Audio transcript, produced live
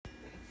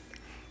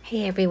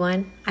Hey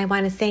everyone, I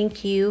want to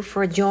thank you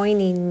for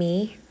joining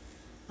me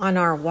on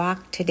our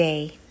walk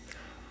today.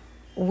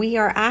 We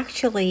are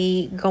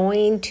actually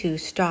going to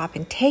stop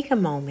and take a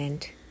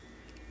moment,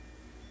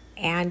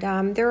 and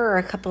there are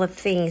a couple of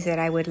things that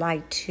I would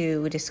like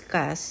to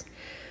discuss.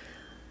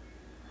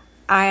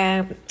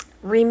 I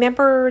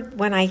remember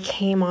when I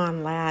came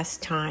on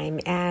last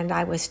time and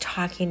I was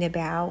talking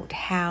about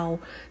how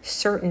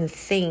certain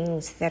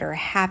things that are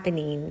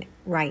happening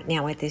right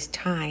now at this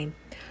time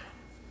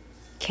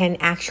can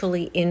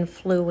actually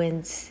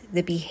influence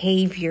the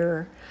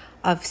behavior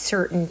of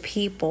certain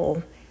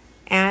people,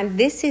 and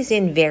this is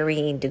in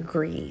varying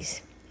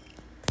degrees.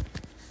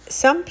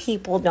 Some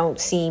people don't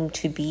seem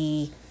to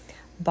be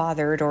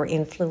bothered or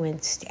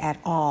influenced at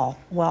all,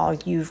 while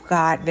you've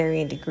got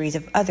varying degrees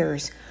of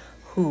others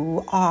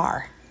who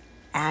are.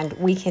 And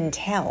we can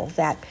tell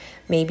that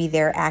maybe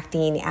they're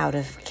acting out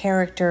of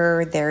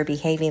character, they're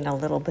behaving a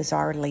little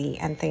bizarrely,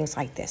 and things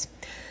like this.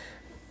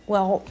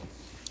 Well,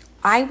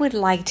 I would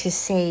like to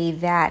say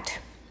that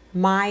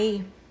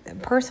my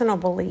personal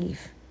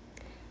belief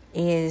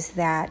is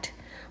that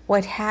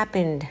what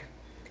happened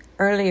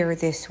earlier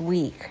this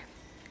week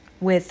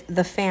with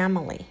the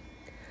family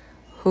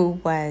who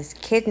was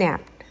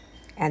kidnapped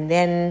and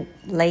then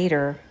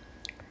later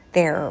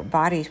their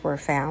bodies were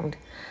found,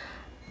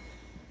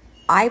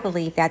 I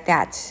believe that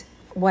that's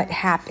what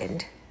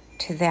happened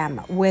to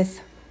them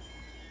with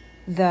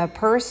the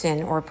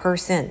person or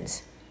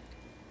persons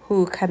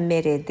who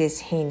committed this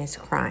heinous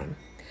crime.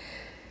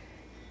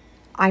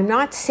 I'm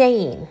not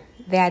saying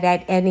that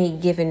at any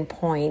given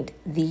point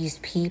these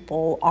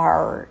people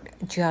are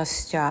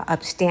just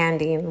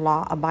upstanding,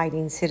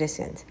 law-abiding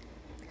citizens.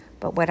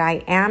 But what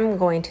I am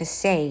going to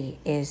say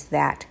is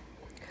that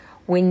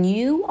when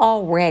you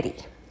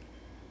already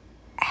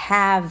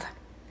have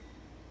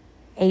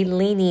a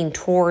leaning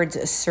towards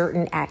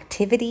certain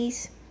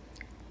activities,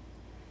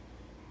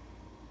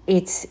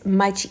 it's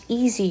much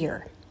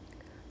easier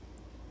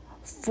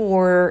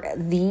for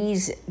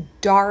these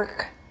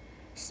dark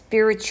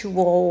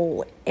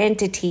spiritual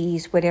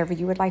entities, whatever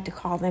you would like to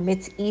call them,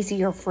 it's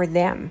easier for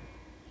them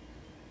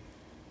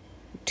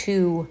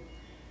to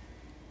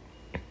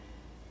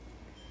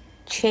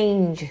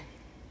change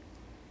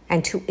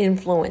and to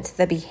influence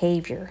the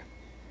behavior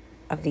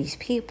of these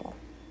people.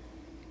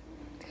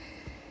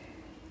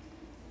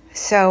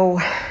 So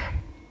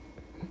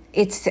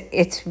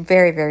it's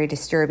very, very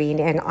disturbing,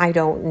 and I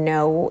don't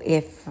know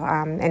if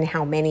and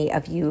how many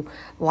of you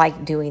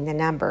like doing the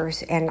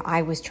numbers. And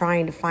I was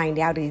trying to find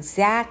out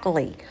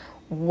exactly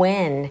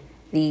when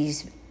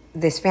this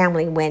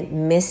family went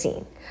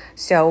missing.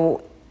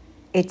 So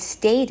it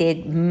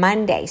stated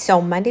Monday.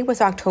 So Monday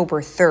was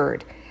October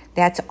 3rd.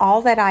 That's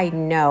all that I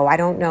know. I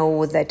don't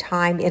know the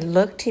time. It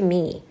looked to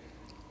me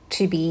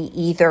to be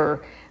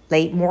either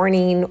late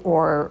morning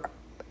or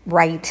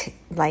right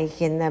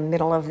like in the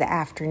middle of the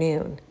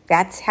afternoon.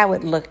 That's how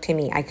it looked to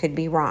me. I could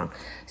be wrong.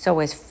 So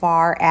as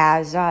far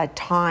as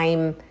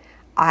time,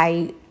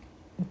 I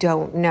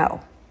don't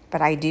know.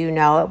 But I do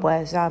know it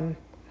was,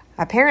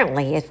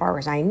 apparently, as far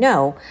as I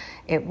know,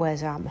 it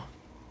was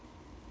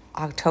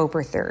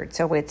October 3rd.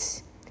 So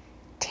it's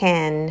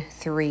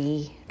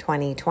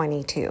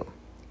 10/3/2022.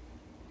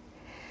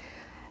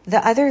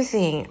 The other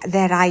thing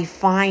that I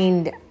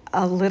find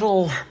a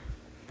little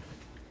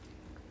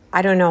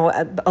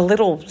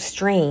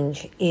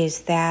strange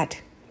is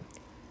that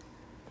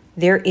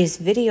there is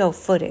video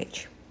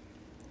footage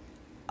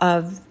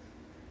of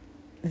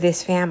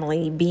this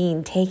family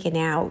being taken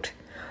out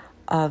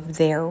of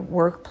their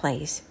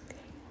workplace.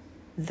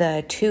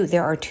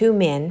 There are two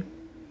men,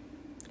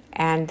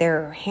 and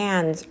their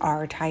hands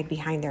are tied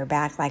behind their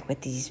back like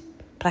with these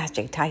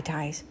plastic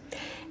tie-ties.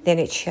 Then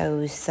it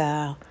shows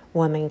the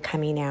woman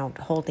coming out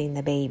holding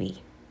the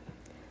baby.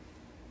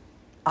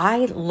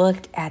 I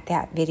looked at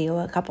that video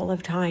a couple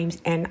of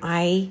times, and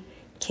I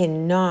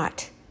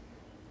cannot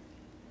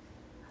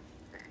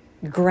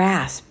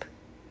grasp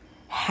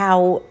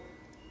how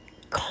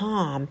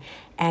calm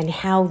and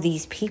how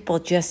these people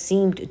just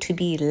seemed to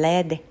be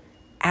led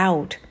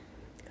out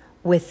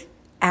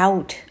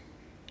without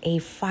a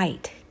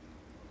fight.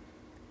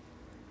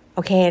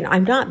 Okay, and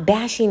I'm not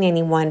bashing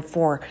anyone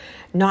for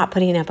not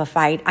putting up a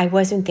fight. I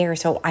wasn't there,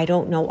 so I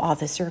don't know all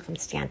the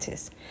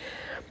circumstances.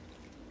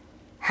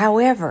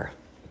 However,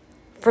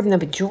 from the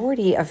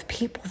majority of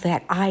people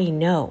that I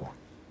know,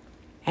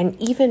 and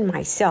even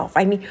myself,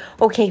 I mean,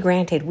 okay,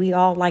 granted, we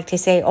all like to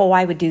say, oh,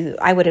 I would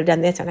have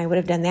done this and I would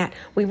have done that.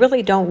 We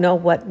really don't know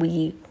what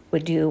we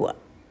would do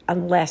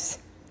unless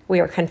we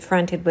are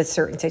confronted with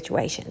certain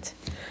situations.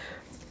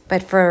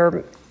 But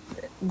for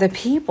the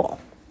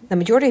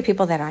majority of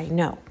people that I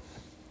know,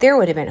 there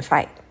would have been a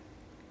fight.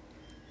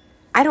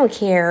 I don't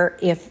care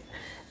if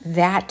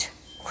that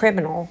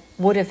criminal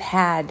would have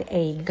had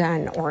a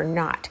gun or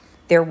not.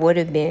 There would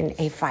have been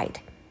a fight.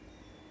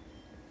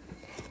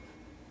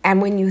 And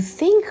when you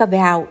think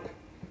about,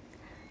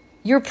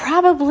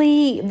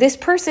 this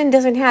person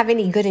doesn't have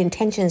any good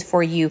intentions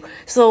for you.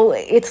 So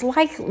it's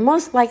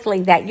most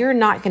likely that you're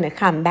not going to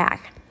come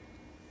back.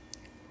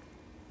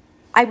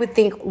 I would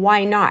think,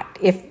 why not?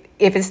 If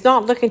if it's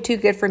not looking too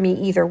good for me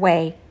either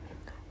way,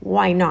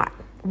 why not?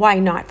 Why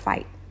not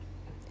fight?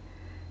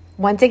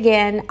 Once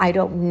again, I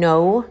don't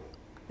know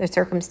the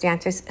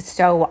circumstances,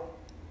 so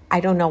I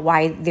don't know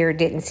why there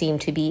didn't seem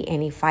to be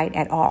any fight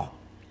at all.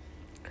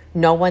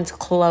 No one's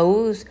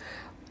clothes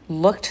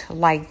looked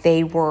like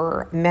they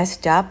were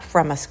messed up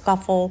from a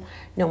scuffle.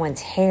 No one's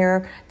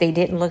hair. They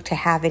didn't look to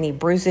have any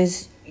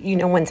bruises. You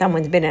know, when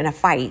someone's been in a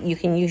fight, you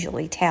can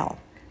usually tell.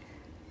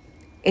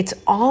 It's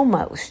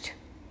almost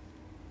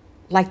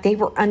like they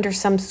were under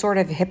some sort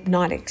of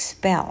hypnotic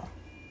spell.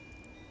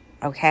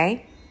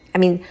 Okay? I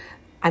mean,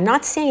 I'm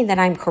not saying that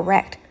I'm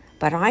correct,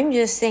 but I'm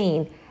just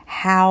saying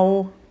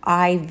how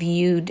I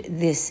viewed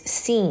this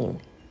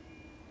scene.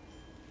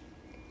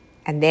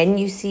 And then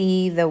you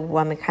see the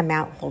woman come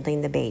out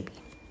holding the baby.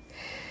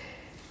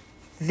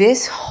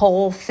 This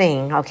whole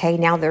thing, okay,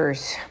 now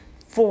there's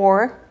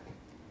 4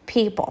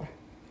 people.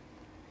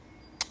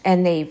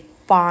 And they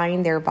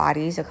find their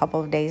bodies a couple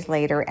of days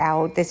later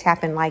out. This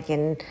happened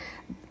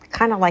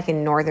kind of like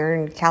in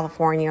Northern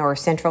California or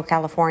Central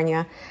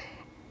California.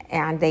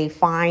 And they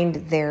find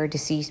their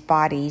deceased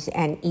bodies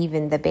and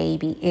even the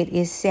baby. It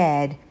is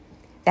said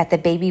that the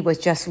baby was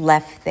just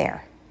left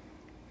there.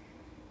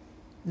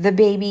 The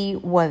baby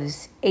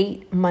was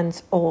 8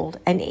 months old.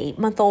 An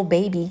 8-month-old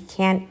baby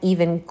can't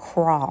even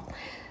crawl.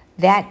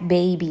 That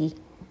baby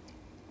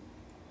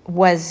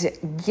was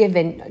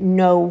given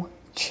no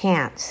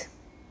chance.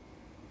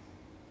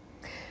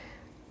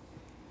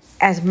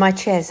 As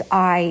much as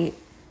I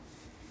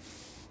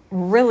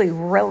really,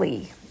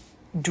 really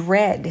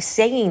dread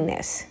saying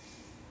this,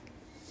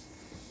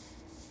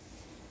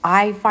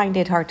 I find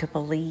it hard to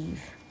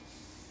believe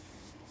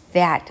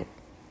that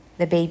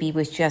the baby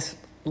was just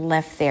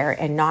left there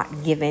and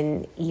not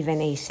given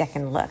even a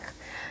second look.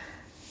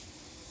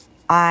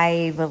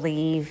 I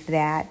believe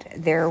that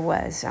there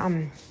was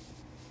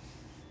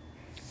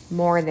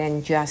more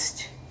than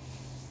just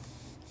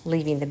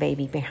leaving the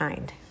baby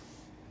behind.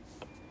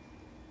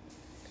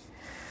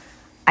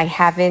 I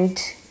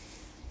haven't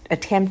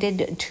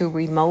attempted to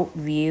remote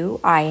view.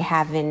 I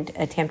haven't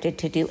attempted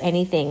to do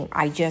anything.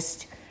 I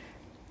just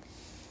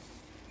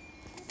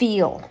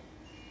feel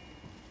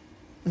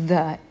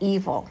the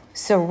evil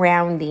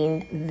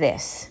surrounding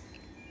this.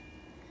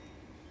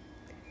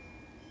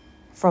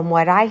 From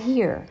what I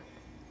hear,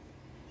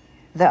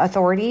 the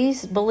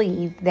authorities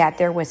believe that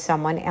there was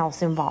someone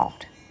else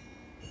involved.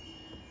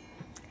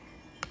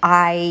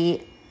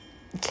 I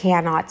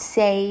cannot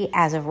say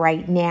as of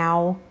right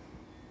now,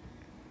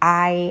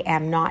 I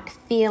am not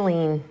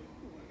feeling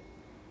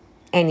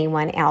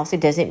anyone else. It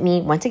doesn't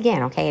mean, once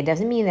again, okay, it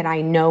doesn't mean that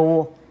I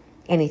know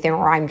anything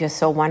or I'm just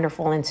so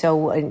wonderful and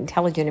so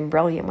intelligent and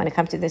brilliant when it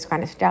comes to this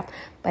kind of stuff.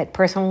 But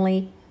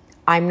personally,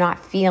 I'm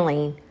not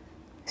feeling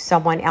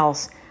someone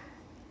else.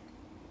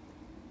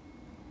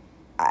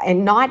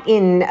 And not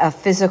in a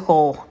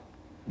physical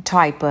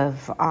type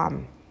of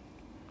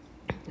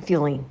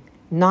feeling.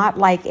 Not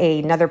like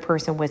another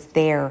person was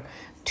there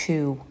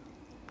to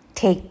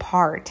take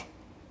part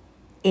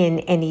in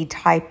any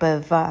type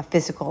of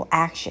physical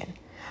action.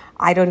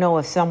 I don't know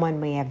if someone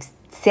may have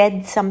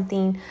said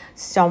something,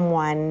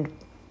 someone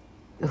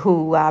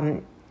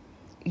who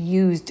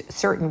used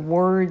certain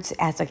words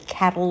as a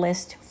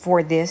catalyst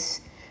for this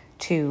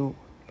to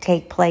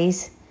take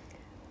place.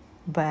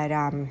 But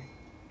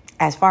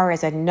as far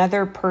as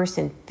another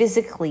person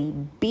physically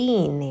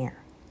being there,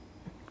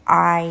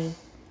 I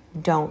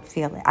don't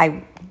feel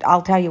it.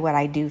 I'll tell you what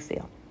I do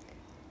feel.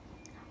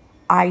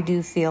 I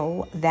do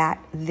feel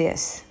that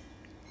this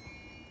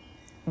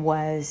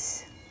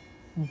was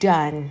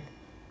done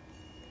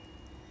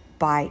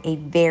by a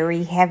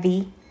very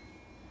heavy,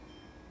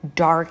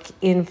 dark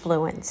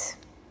influence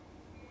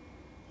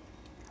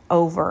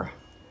over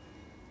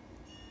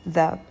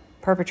the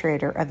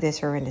perpetrator of this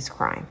horrendous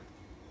crime.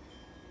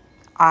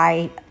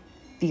 I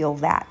feel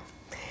that.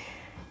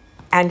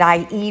 And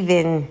I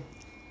even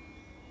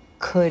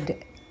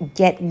could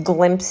get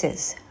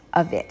glimpses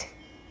of it.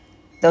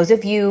 Those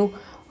of you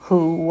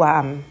who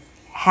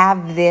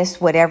have this,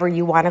 whatever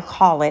you want to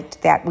call it,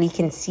 that we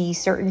can see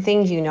certain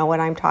things, you know what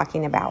I'm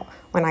talking about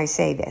when I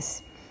say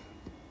this.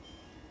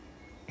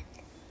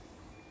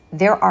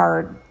 There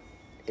are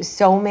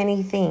so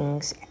many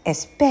things,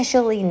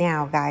 especially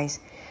now, guys,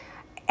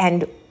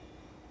 and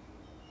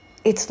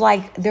it's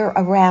like they're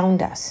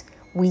around us.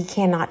 We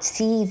cannot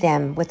see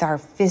them with our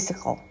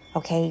physical,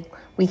 okay?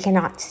 We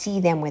cannot see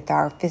them with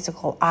our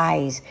physical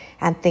eyes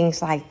and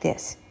things like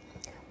this.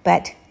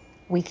 But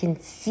we can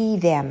see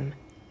them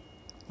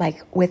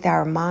like with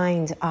our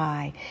mind's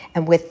eye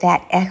and with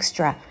that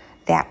extra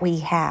that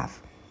we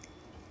have.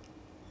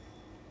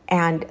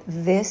 And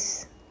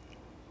this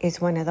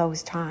is one of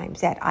those times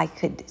that I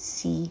could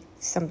see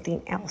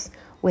something else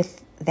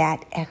with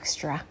that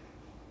extra.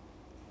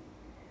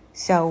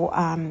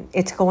 So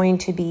it's going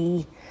to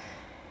be,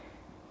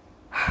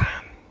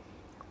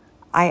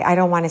 I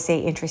don't want to say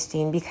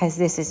interesting because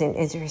this isn't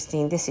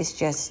interesting. This is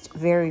just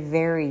very,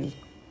 very,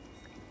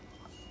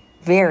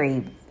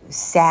 very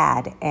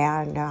sad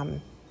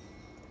and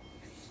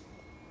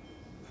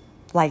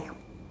like,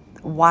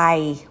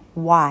 why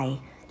why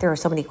there are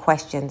so many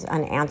questions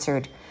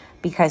unanswered,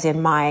 because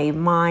in my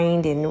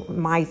mind and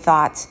my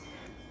thoughts,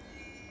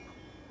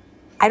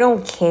 I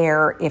don't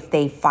care if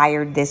they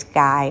fired this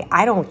guy.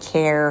 I don't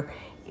care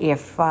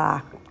if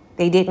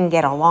they didn't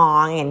get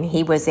along and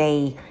he was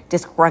a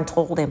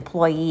disgruntled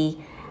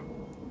employee.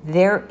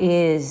 There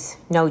is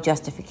no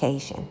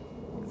justification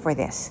for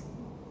this.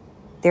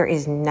 There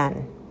is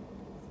none.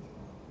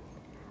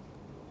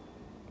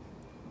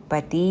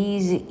 But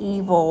these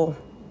evil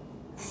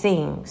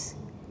things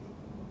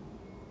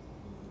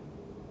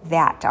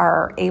that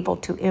are able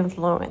to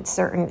influence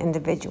certain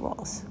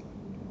individuals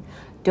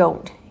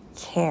don't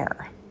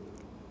care.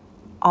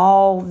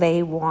 All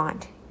they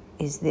want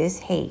is this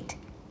hate,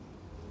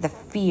 the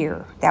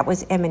fear that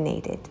was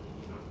emanated,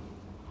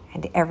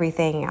 and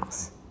everything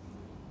else,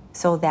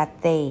 so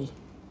that they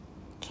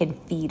can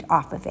feed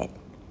off of it.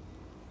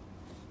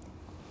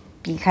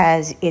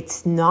 Because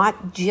it's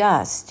not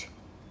just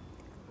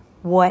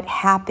what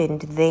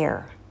happened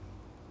there.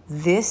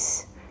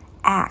 This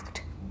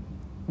act,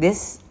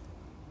 this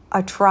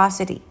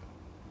atrocity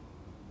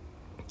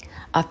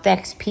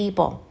affects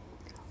people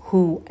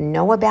who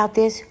know about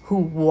this, who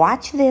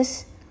watch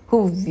this,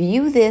 who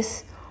view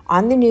this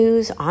on the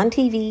news, on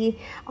TV,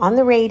 on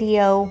the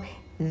radio.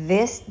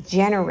 This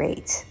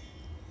generates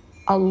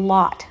a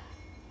lot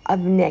of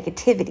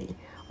negativity,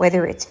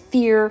 whether it's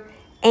fear,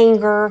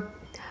 anger,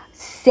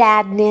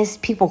 sadness,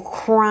 people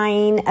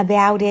crying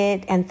about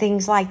it, and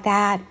things like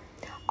that.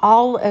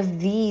 All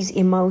of these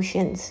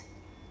emotions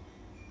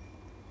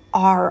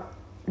are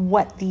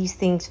what these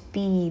things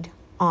feed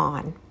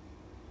on.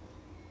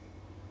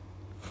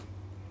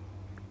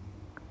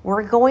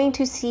 We're going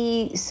to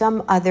see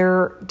some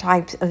other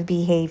types of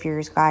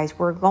behaviors, guys.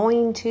 We're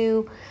going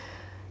to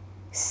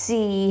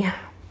see,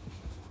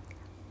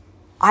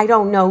 I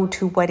don't know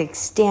to what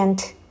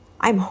extent.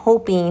 I'm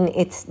hoping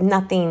it's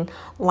nothing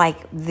like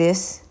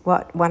this,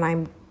 what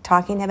I'm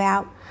talking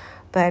about,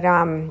 but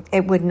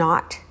it would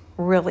not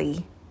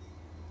really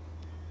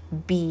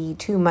be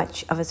too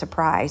much of a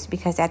surprise,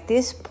 because at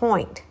this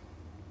point,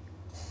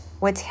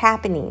 what's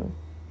happening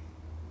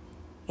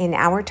in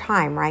our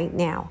time right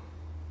now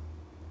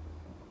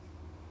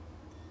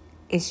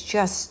is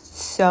just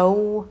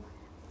so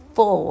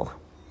full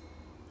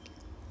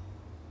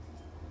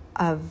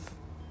of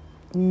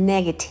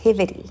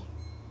negativity.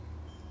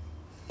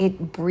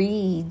 It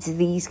breeds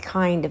these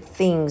kind of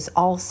things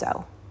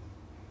also,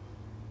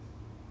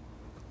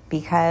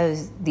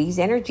 because these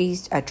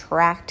energies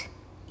attract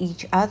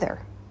each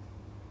other.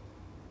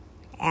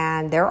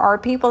 And there are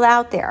people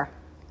out there,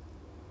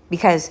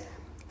 because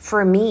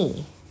for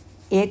me,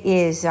 it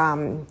is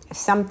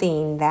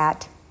something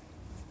that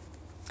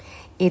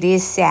it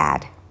is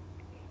sad.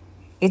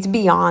 It's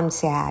beyond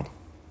sad.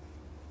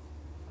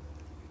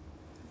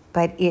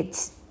 But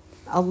it's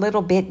a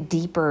little bit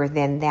deeper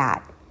than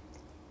that.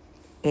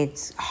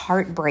 It's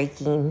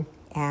heartbreaking,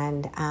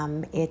 and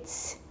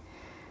it's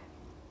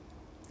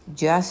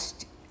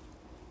just,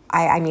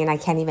 I mean, I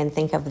can't even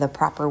think of the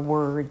proper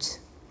words,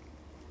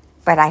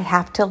 but I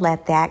have to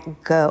let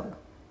that go.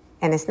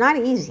 And it's not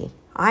easy.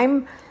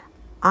 I'm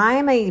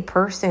a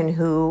person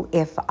who,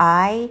 if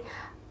I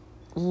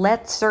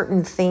let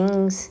certain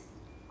things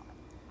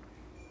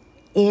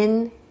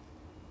in,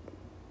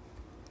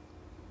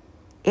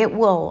 it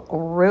will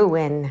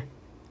ruin,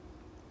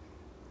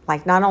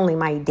 like, not only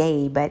my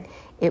day, but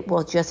it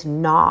will just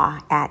gnaw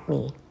at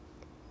me.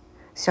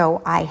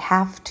 So I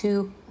have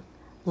to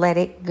let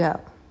it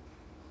go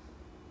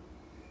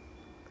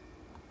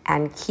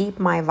and keep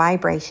my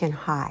vibration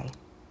high,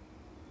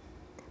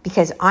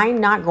 because I'm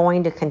not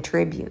going to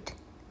contribute.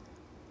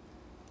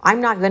 I'm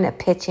not going to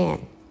pitch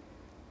in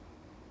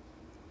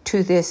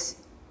to this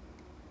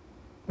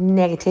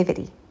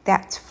negativity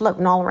that's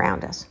floating all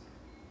around us.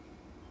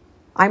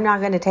 I'm not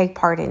going to take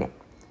part in it.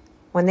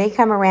 When they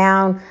come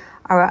around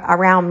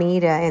me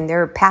and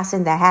they're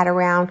passing the hat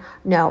around,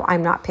 no,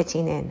 I'm not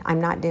pitching in.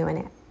 I'm not doing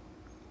it.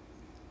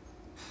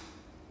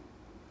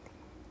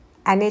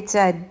 And it's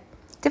a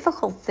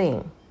difficult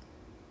thing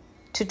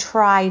to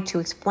try to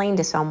explain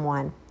to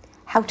someone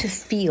how to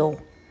feel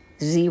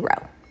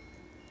zero.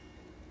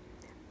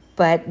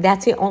 But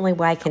that's the only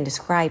way I can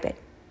describe it.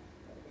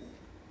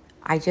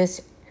 I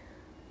just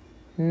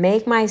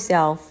make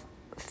myself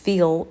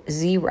feel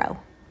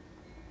zero.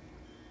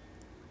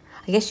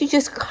 I guess you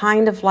just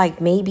kind of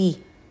like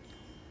maybe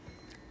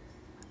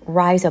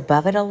rise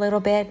above it a little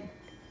bit.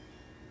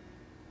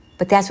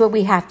 But that's what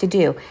we have to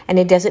do. And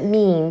it doesn't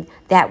mean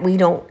that we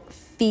don't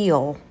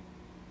feel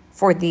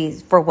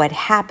for what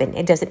happened.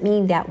 It doesn't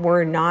mean that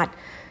we're not,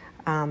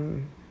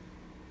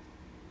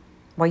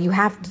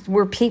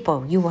 we're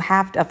people. You will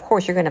have to, of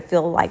course, you're going to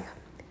feel like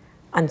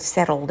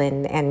unsettled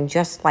and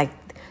just like,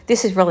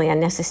 this is really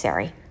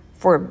unnecessary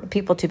for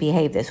people to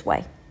behave this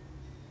way.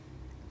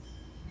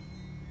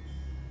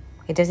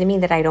 It doesn't mean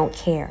that I don't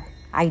care.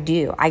 I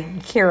do. I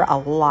care a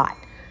lot.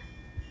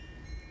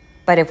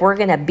 But if we're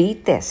going to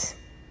beat this,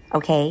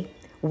 okay,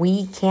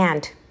 we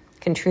can't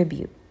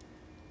contribute.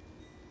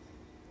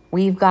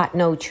 We've got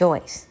no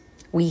choice.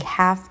 We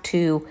have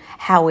to,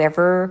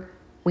 however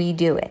we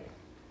do it.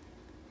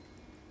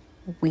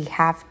 We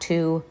have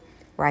to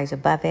rise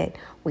above it.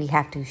 We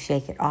have to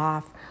shake it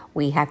off.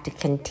 We have to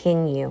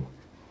continue.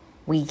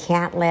 We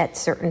can't let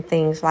certain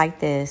things like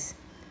this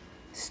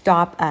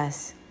stop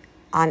us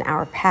on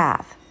our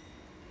path,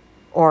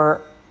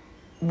 or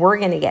we're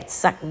going to get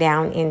sucked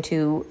down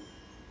into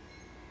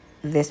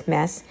this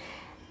mess,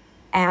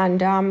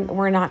 and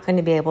we're not going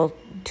to be able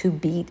to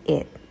beat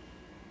it.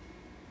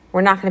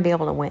 We're not going to be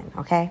able to win,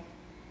 okay?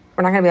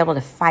 We're not going to be able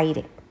to fight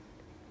it.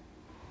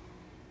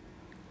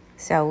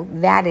 So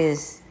that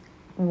is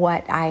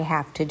what I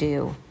have to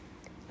do.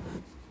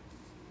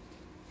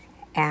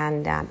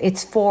 And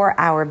it's for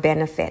our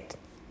benefit.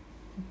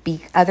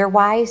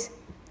 Otherwise,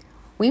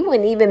 we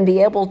wouldn't even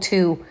be able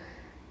to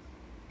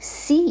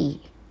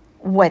see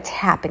what's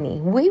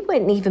happening. We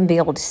wouldn't even be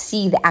able to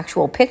see the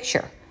actual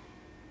picture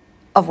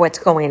of what's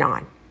going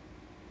on.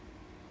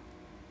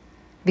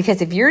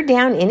 Because if you're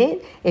down in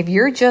it, if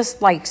you're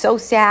just like so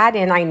sad,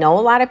 and I know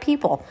a lot of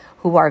people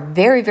who are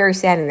very, very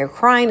sad and they're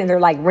crying and they're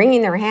like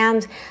wringing their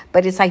hands,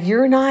 but it's like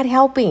you're not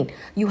helping.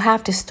 You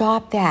have to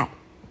stop that.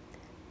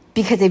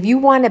 Because if you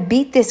want to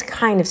beat this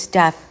kind of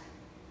stuff,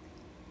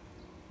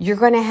 you're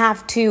going to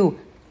have to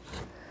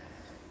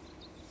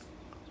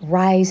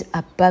rise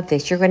above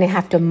this. You're going to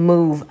have to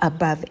move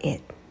above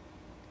it.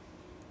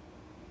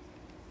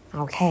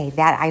 Okay,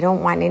 that I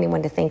don't want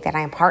anyone to think that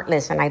I'm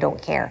heartless and I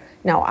don't care.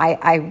 No,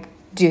 I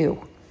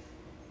do.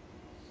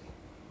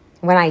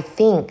 When I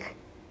think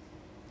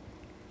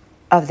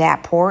of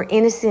that poor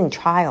innocent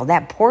child,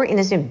 that poor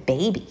innocent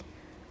baby,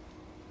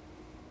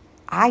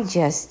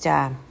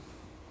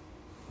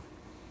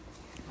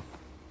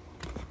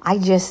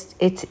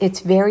 it's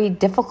very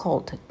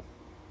difficult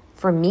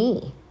for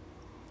me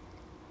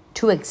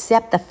to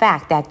accept the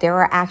fact that there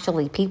are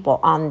actually people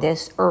on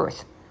this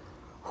earth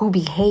who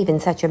behave in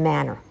such a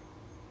manner.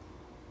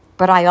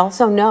 But I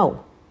also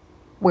know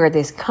where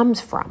this comes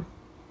from.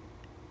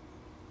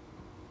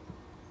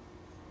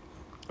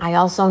 I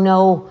also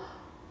know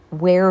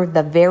where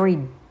the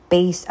very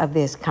base of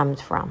this comes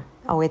from.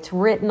 Oh, it's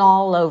written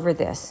all over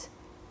this.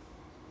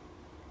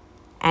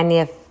 And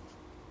if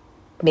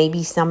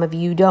maybe some of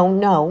you don't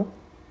know,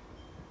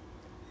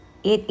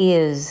 it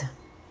is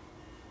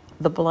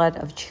the blood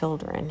of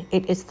children.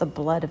 It is the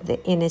blood of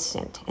the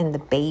innocent and the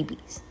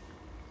babies.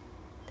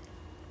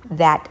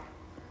 That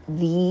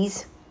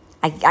these,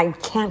 I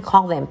can't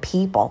call them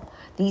people,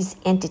 these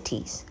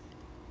entities.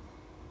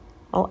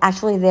 Well,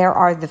 actually, there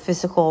are the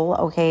physical,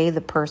 okay,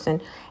 the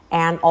person,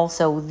 and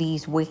also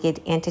these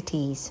wicked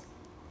entities,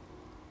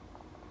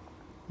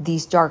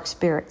 these dark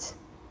spirits,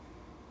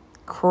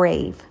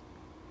 crave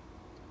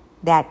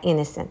that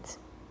innocence.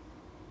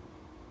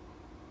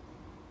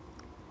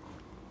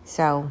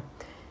 So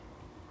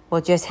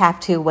we'll just have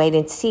to wait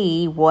and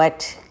see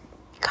what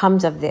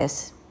comes of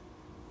this.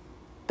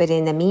 But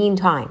in the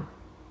meantime,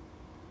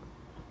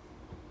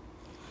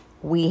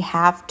 we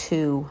have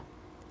to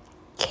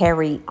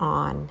carry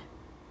on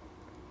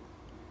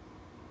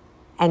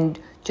and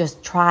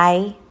just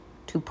try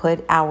to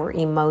put our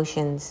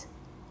emotions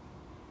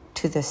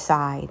to the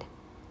side.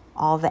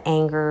 All the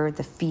anger,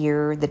 the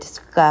fear, the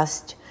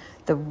disgust,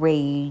 the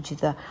rage,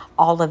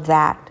 all of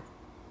that,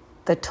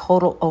 the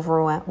total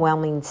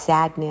overwhelming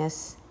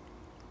sadness.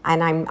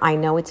 And I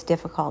know it's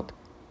difficult.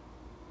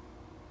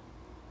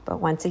 But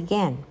once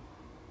again,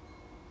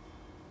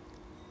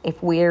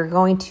 if we're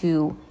going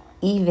to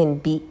even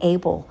be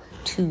able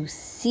to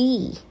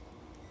see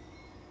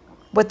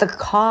what the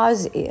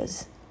cause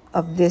is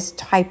of this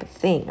type of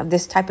thing, of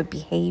this type of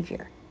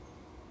behavior,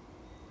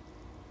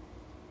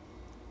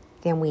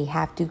 then we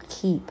have to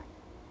keep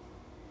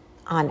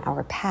on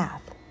our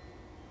path.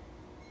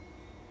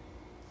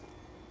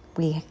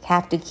 We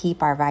have to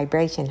keep our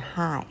vibration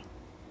high.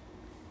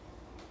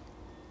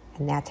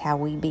 And that's how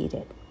we beat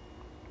it.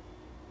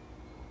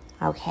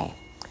 Okay.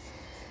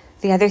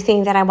 The other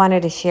thing that I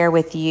wanted to share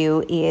with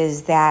you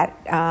is that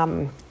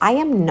I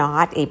am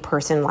not a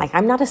person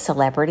I'm not a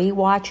celebrity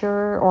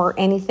watcher or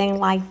anything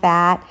like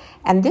that.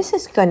 And this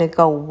is going to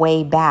go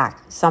way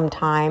back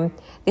sometime.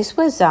 This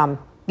was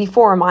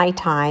before my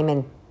time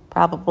and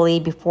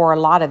probably before a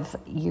lot of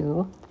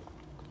you.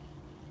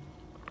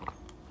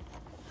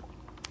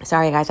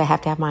 Sorry, guys, I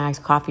have to have my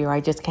iced coffee or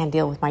I just can't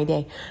deal with my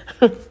day.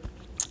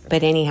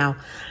 But anyhow,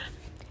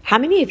 how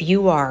many of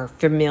you are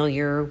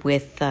familiar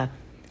with the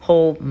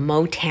whole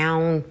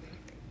Motown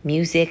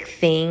music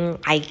thing?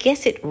 I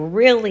guess it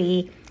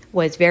really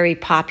was very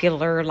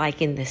popular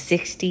in the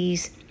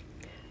 60s.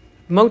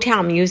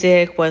 Motown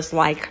music was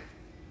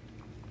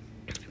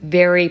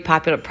very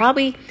popular,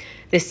 probably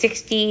the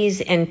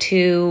 60s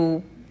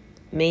into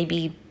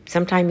maybe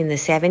sometime in the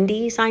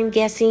 70s, I'm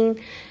guessing.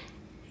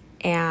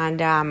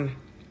 And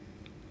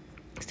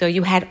so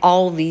you had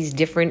all these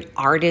different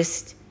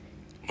artists,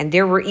 and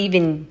there were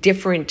even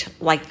different,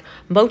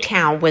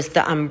 Motown was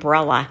the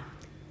umbrella.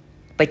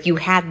 But you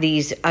had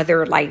these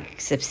other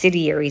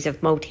subsidiaries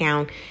of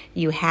Motown.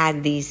 You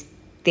had these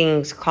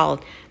things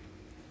called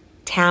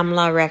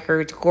Tamla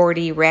Records,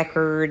 Gordy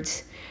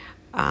Records,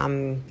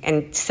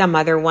 and some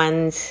other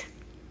ones.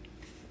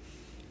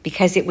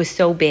 because it was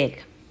so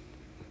big.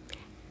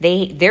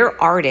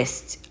 Their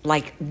artists,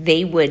 like,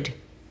 they would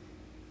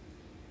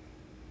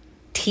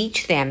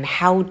teach them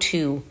how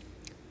to,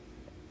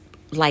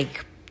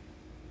 like,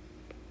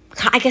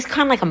 I guess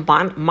kind of like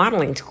a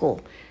modeling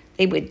school.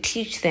 They would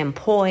teach them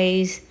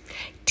poise,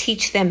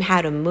 teach them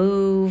how to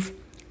move,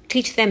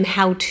 teach them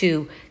how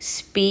to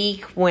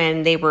speak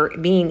when they were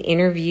being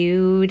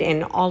interviewed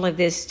and all of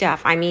this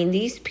stuff. I mean,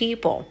 these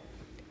people,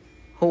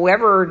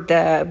 whoever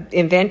the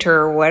inventor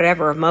or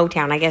whatever of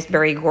Motown, I guess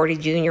Berry Gordy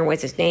Jr.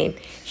 was his name,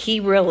 he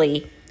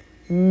really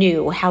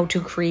knew how to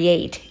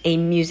create a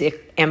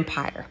music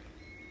empire.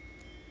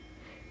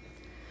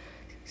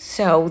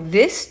 So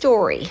this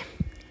story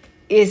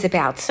is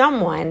about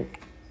someone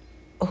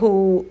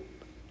who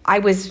I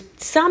was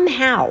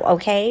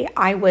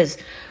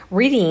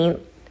reading a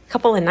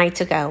couple of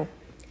nights ago,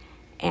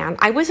 and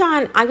I was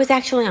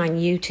actually on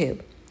YouTube.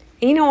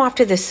 And you know, off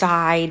to the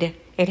side,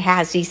 it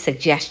has these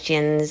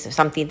suggestions,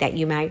 something that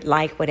you might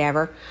like,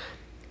 whatever.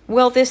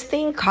 Well, this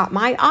thing caught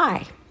my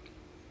eye.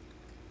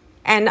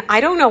 And I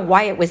don't know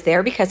why it was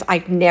there, because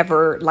I've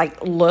never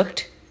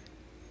looked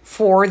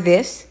for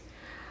this,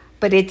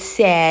 but it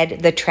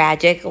said the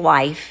tragic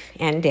life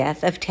and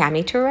death of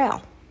Tammy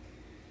Terrell.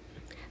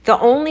 The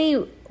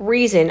only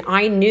reason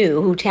I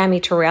knew who Tammy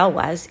Terrell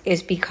was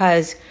is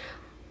because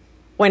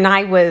when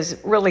I was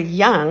really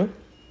young,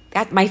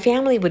 that my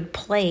family would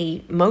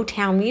play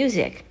Motown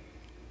music.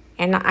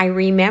 And I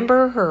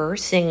remember her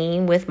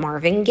singing with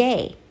Marvin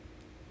Gaye.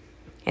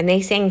 And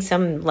they sang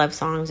some love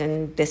songs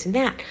and this and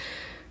that.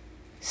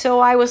 So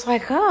I was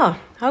like, oh,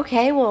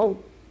 okay, well,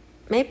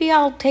 maybe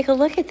I'll take a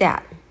look at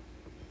that.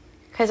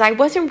 Because I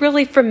wasn't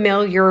really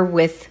familiar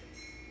with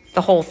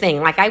the whole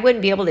thing. Like, I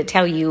wouldn't be able to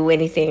tell you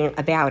anything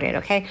about it,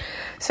 okay?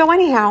 So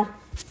anyhow,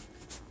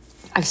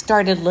 I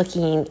started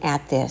looking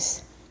at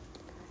this.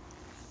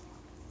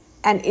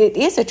 And it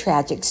is a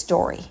tragic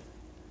story.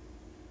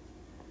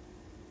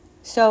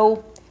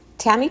 So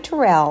Tammy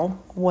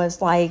Terrell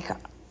was like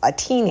a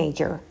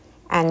teenager,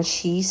 and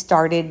she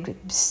started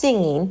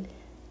singing,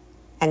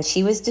 and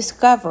she was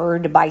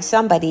discovered by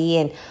somebody,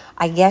 and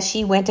I guess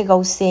she went to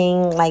go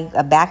sing like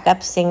a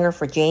backup singer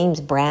for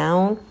James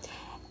Brown.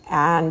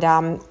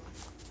 And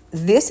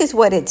this is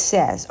what it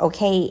says,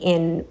 okay,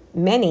 in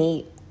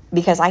many,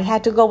 because I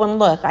had to go and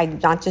look. I'm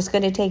not just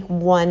going to take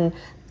one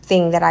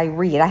thing that I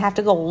read. I have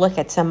to go look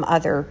at some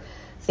other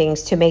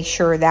things to make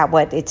sure that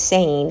what it's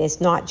saying is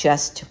not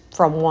just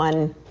from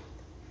one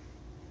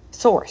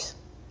source.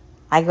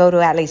 I go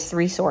to at least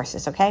 3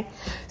 sources, okay?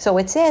 So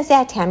it says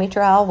that Tammy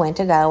Terrell went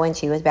to go, and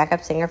she was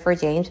backup singer for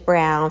James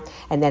Brown,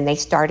 and then they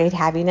started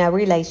having a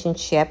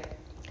relationship.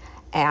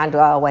 And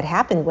what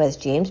happened was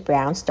James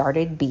Brown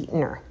started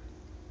beating her.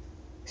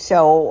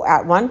 So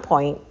at one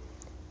point,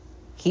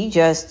 he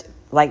just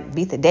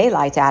beat the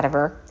daylights out of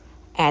her,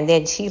 and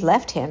then she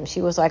left him.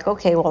 She was like,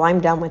 okay, well,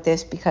 I'm done with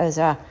this because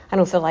I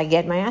don't feel like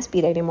getting my ass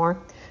beat anymore.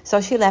 So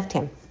she left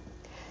him.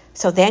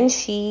 So then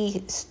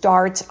she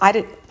starts,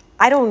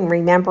 I don't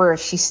remember if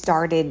she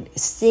started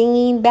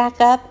singing back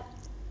up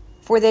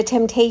for the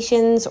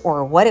Temptations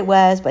or what it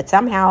was, but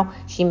somehow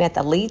she met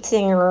the lead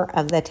singer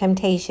of the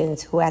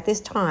Temptations, who at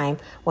this time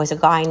was a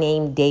guy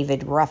named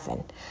David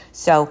Ruffin.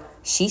 So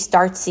she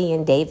starts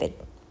seeing David.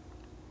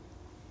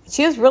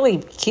 She was really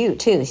cute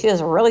too. She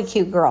was a really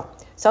cute girl.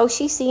 So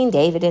she's seeing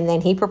David, and then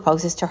he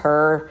proposes to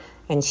her,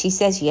 and she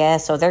says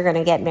yes, so they're going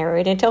to get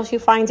married, until she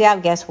finds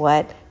out, guess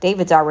what?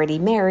 David's already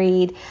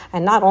married,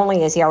 and not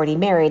only is he already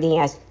married, he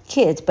has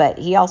kids, but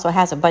he also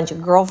has a bunch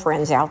of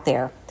girlfriends out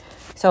there.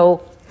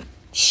 So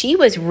she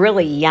was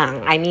really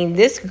young. I mean,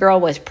 this girl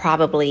was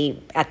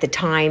probably, at the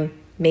time,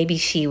 maybe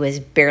she was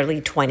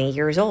barely 20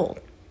 years old.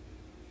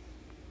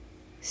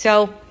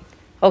 So,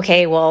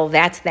 okay, well,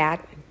 that's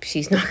that.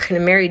 She's not going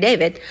to marry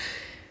David.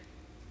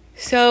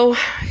 So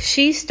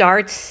she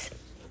starts,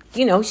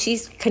 she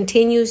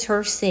continues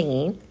her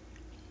singing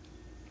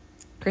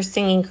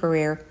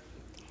career.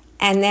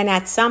 And then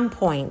at some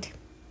point,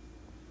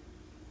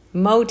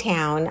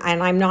 Motown,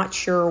 and I'm not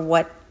sure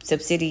what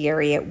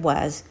subsidiary it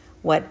was,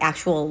 what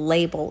actual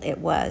label it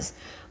was,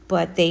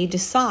 but they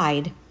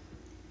decide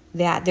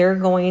that they're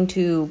going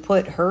to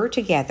put her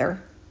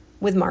together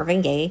with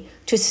Marvin Gaye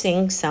to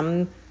sing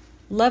some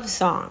love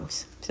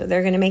songs. So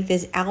they're going to make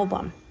this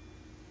album.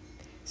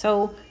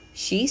 So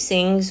she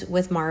sings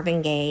with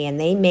Marvin Gaye, and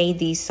they made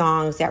these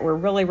songs that were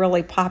really,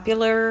 really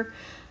popular.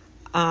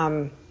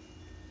 One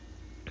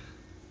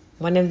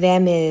of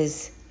them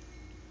is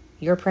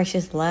Your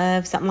Precious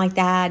Love, something like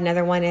that.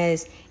 Another one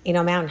is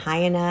Mountain High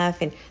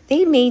Enough. And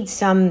they made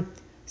some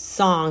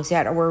songs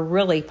that were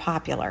really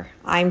popular.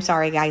 I'm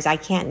sorry, guys, I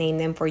can't name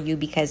them for you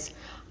because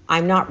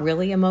I'm not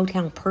really a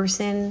Motown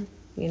person.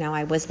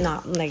 I was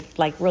not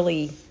like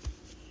really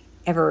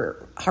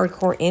ever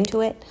hardcore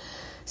into it.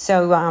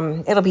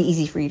 So it'll be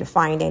easy for you to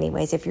find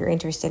anyways if you're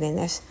interested in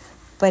this.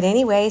 But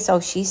anyway, so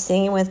she's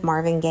singing with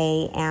Marvin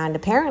Gaye, and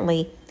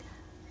apparently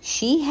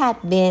she had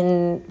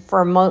been,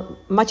 for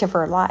much of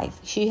her life,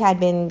 she had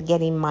been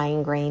getting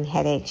migraine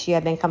headaches. She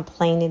had been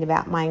complaining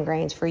about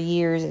migraines for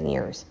years and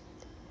years.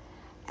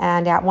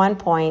 And at one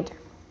point,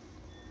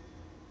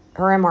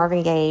 her and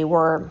Marvin Gaye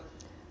were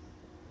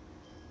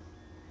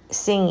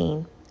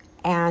singing,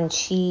 and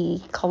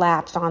she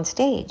collapsed on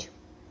stage.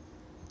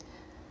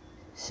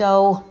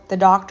 So the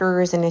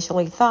doctors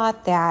initially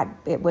thought that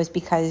it was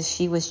because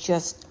she was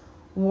just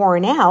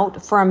worn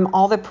out from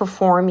all the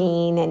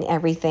performing and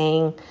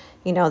everything.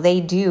 You know,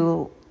 they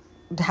do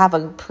have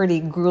a pretty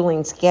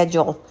grueling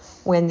schedule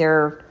when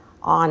they're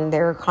on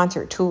their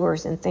concert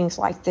tours and things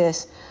like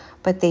this.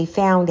 But they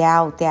found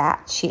out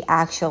that she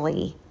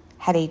actually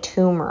had a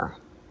tumor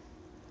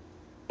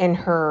in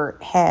her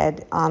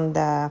head on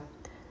the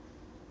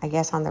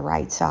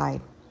right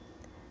side.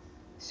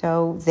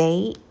 So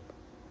they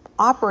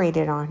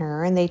operated on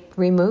her and they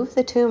removed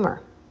the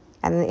tumor,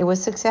 and it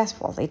was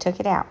successful. They took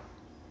it out.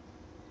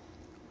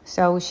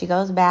 So she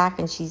goes back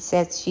and she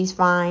says she's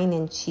fine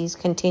and she's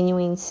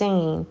continuing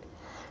singing.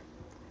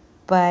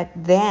 But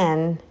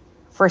then,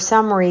 for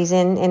some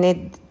reason, and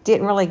it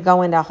didn't really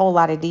go into a whole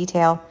lot of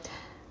detail,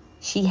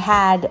 she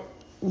had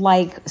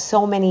like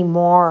so many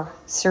more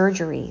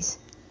surgeries,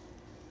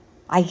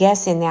 I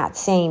guess, in that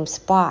same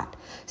spot.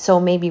 So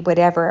maybe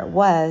whatever it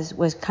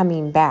was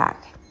coming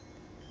back.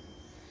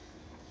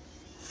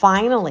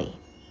 Finally,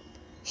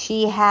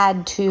 she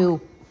had to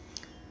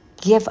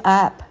give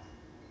up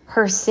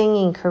her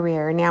singing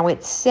career. Now,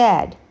 it's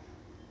said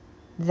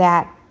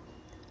that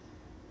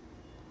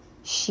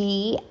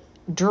she,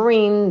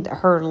 during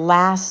her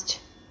last,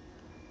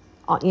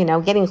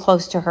 getting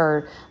close to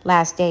her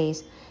last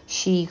days,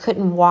 she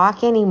couldn't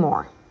walk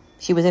anymore.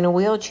 She was in a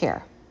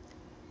wheelchair.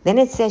 Then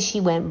it says she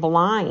went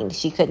blind.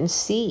 She couldn't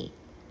see.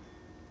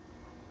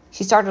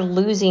 She started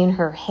losing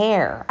her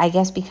hair, I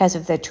guess because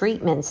of the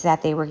treatments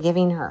that they were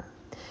giving her,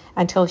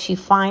 until she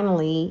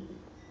finally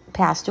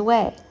passed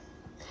away.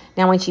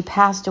 Now, when she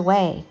passed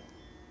away,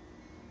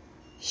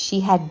 she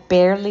had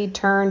barely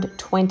turned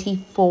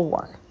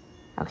 24,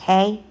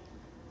 okay?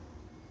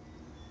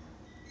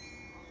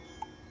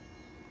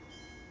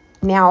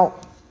 Now,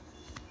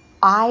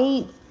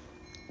 I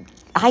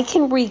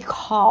can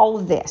recall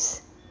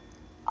this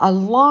a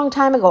long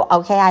time ago.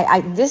 Okay,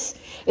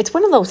 it's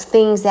one of those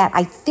things that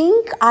I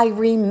think I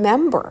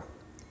remember,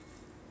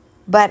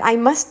 but I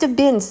must have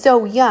been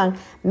so young.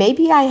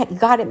 Maybe I had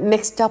got it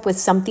mixed up with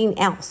something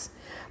else,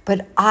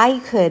 but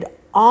I could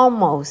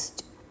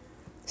almost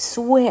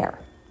swear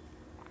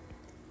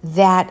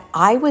that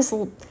I was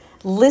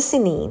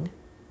listening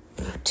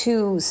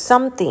to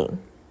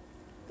something.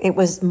 It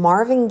was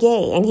Marvin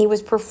Gaye, and he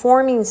was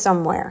performing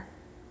somewhere.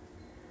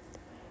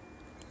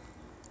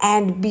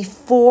 And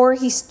before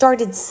he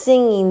started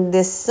singing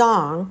this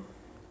song,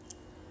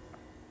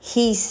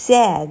 he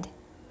said,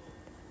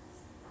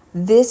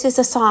 "This is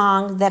a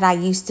song that I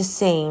used to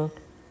sing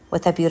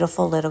with a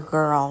beautiful little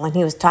girl." And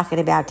he was talking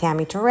about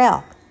Tammy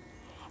Terrell.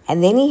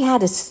 And then he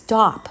had to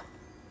stop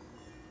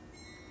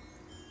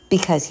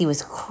because he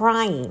was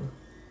crying.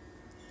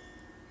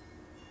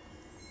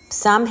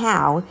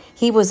 Somehow,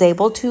 he was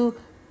able to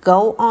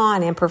go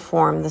on and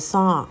perform the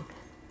song.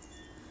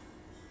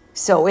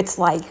 So it's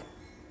like,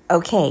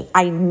 okay,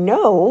 I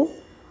know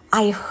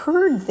I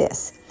heard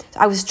this.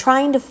 I was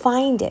trying to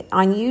find it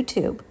on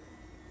YouTube.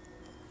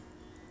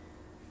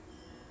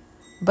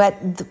 But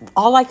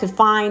all I could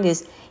find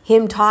is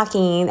him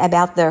talking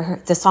about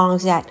the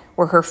songs that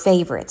were her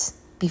favorites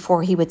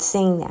before he would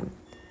sing them.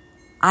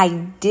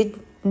 I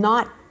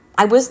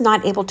was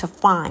not able to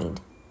find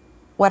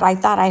what I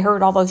thought I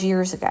heard all those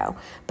years ago.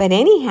 But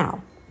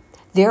anyhow,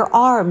 there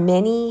are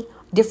many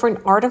different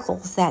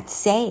articles that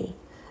say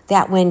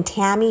that when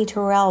Tammy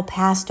Terrell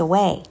passed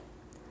away,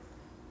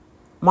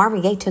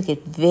 Marvin Gaye took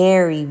it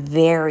very,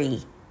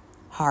 very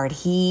hard.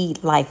 He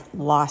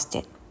lost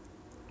it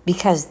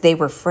because they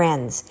were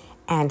friends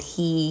and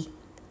he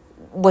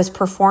was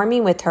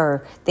performing with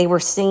her. They were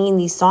singing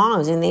these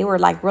songs and they were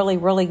really,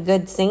 really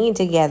good singing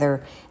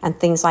together and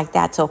things like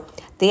that. So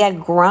they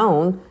had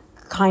grown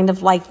kind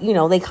of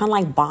they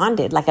kind of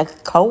bonded like a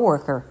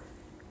coworker.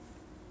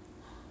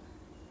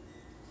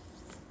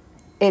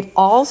 It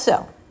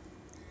also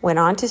went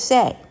on to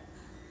say,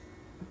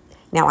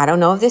 now I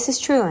don't know if this is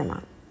true or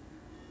not,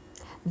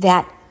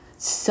 that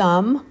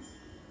some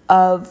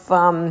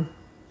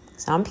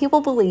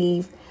people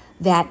believe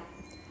that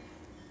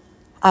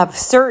a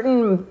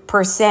certain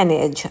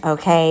percentage,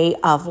 okay,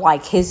 of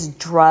his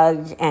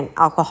drug and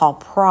alcohol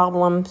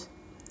problems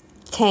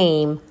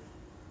came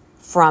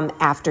from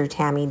after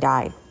Tammy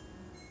died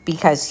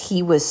because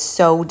he was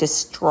so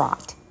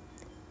distraught.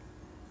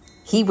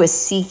 He was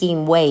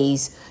seeking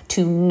ways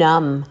to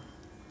numb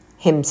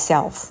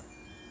himself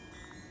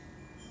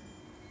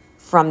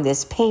from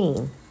this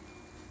pain.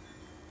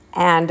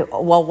 And,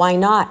 well, why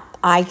not?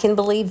 I can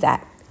believe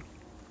that.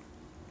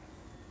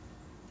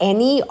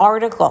 Any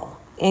article,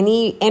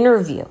 any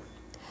interview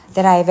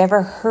that I have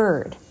ever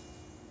heard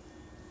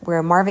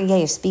where Marvin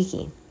Gaye is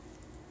speaking,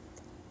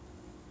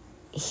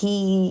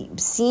 he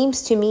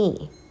seems to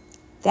me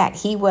that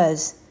he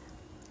was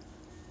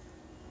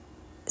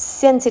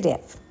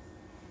sensitive.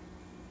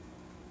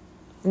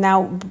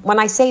 Now, when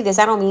I say this,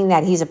 I don't mean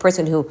that he's a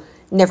person who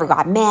never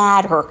got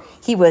mad or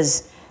he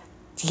was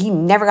he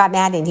never got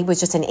mad and he was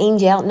just an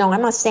angel. No,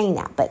 I'm not saying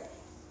that, but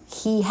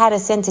he had a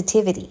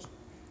sensitivity.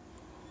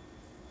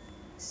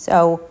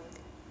 So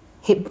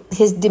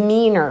his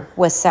demeanor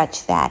was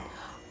such that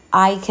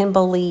I can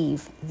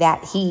believe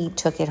that he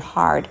took it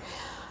hard.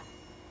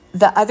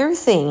 The other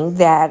thing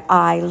that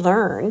I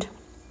learned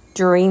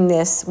during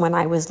this, when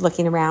I was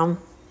looking around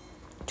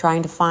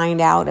trying to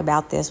find out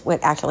about this,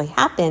 what actually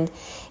happened,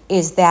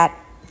 is that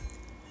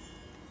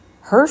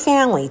her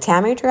family,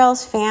 Tammy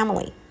Terrell's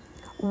family,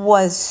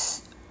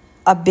 was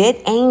a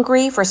bit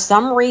angry for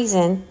some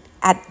reason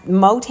at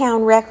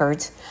Motown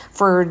Records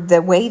for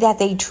the way that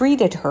they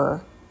treated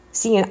her.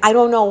 See, and I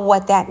don't know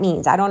what that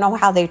means. I don't know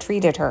how they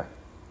treated her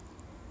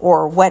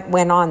or what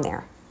went on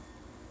there.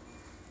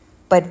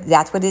 But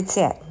that's what it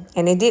said.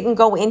 And it didn't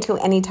go into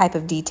any type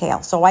of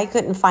detail. So I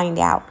couldn't find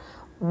out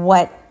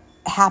what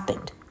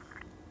happened.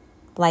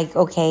 Like,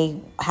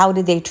 okay, how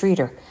did they treat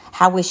her?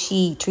 How was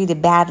she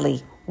treated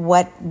badly?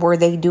 What were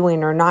they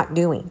doing or not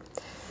doing?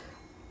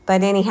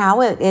 But anyhow,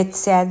 it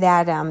said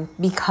that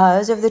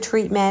because of the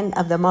treatment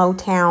of the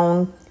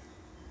Motown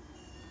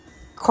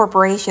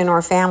corporation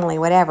or family,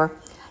 whatever,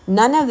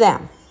 none of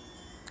them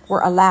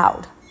were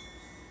allowed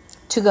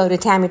to go to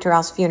Tammy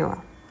Terrell's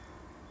funeral.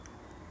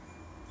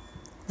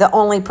 The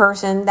only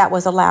person that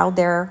was allowed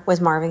there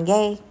was Marvin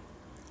Gaye,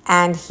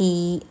 and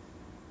he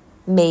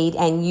did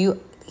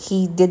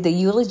the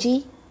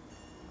eulogy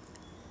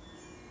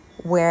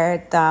where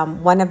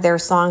one of their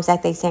songs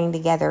that they sang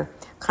together,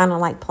 kind of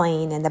like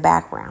playing in the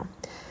background.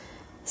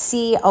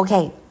 See,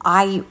 okay,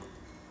 I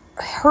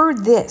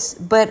heard this,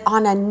 but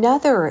on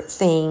another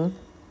thing,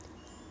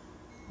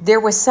 there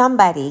was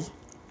somebody,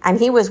 and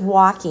he was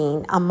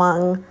walking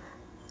among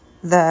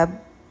the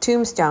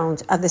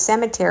tombstones of the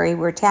cemetery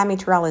where Tammy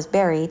Terrell is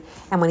buried,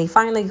 and when he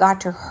finally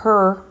got to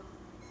her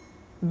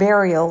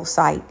burial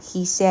site,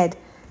 he said,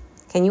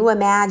 "Can you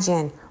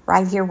imagine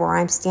right here where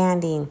I'm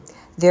standing,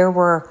 there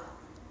were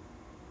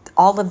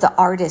all of the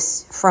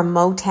artists from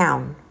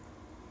Motown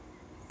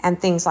and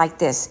things like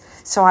this."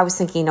 So I was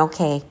thinking,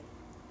 okay,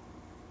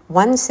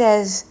 one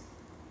says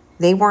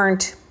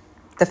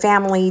the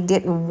family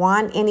didn't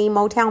want any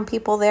Motown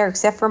people there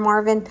except for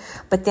Marvin,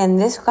 but then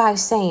this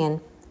guy's saying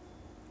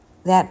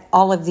that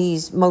all of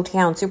these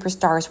Motown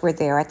superstars were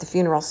there at the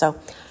funeral. So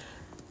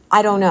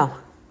I don't know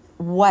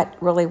what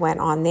really went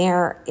on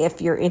there.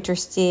 If you're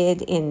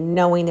interested in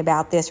knowing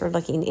about this or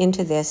looking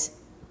into this,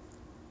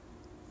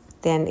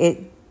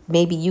 then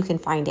maybe you can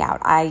find out.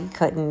 I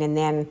couldn't. And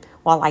then,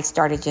 I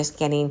started just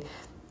getting,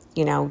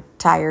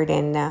 tired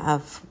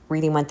of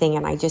reading one thing,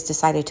 and I just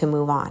decided to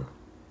move on.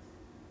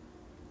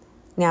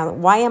 Now,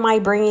 why am I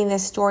bringing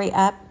this story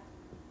up?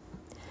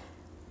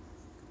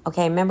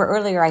 Okay, remember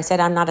earlier I said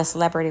I'm not a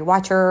celebrity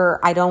watcher.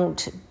 I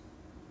don't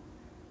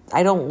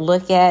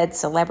look at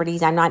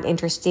celebrities. I'm not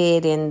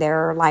interested in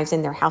their lives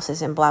in their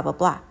houses and blah, blah,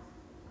 blah.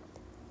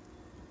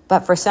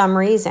 But for some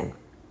reason,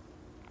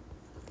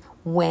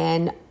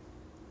 when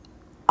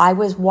I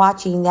was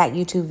watching that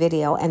YouTube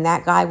video and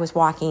that guy was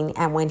walking,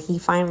 and when he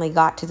finally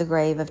got to the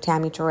grave of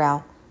Tammy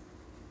Terrell,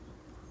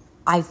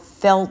 I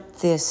felt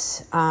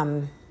this,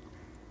 I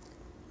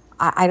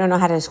don't know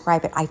how to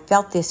describe it. I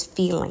felt this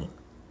feeling.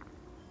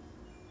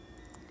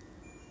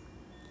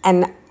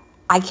 And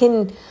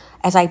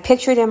as I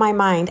pictured in my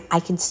mind, I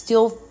can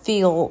still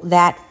feel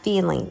that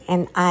feeling.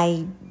 And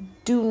I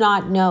do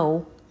not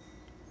know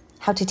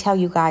how to tell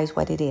you guys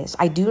what it is.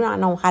 I do not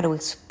know how to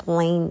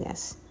explain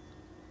this.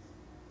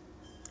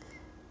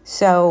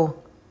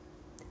 So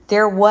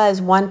there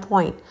was one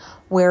point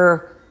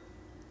where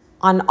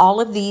on all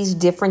of these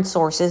different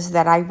sources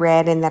that I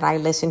read and that I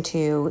listened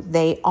to,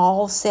 they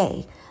all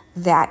say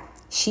that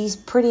she's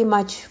pretty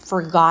much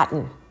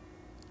forgotten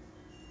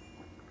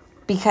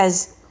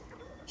because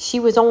she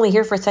was only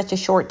here for such a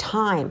short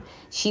time.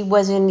 She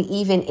wasn't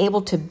even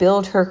able to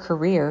build her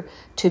career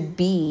to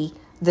be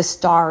the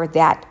star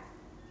that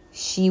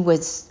she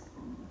was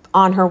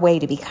on her way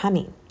to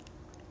becoming.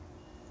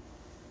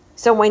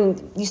 So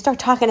when you start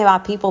talking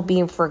about people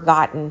being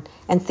forgotten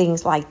and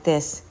things like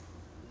this,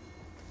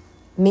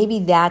 maybe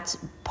that's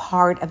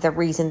part of the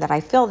reason that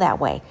I feel that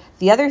way.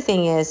 The other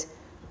thing is,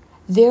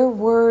 there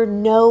were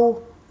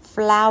no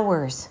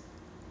flowers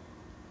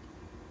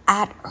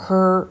at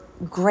her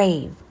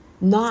grave.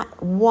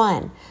 Not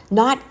one.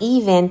 Not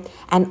even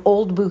an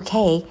old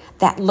bouquet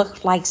that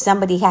looked like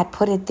somebody had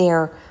put it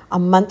there a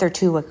month or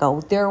two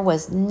ago. There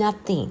was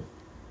nothing.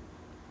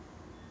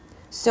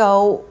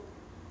 So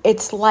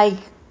it's like,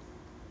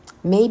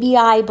 maybe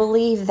I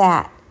believe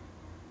that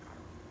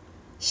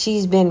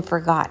she's been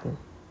forgotten.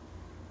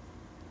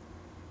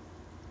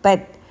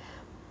 But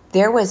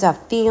there was a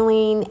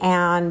feeling,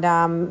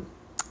 and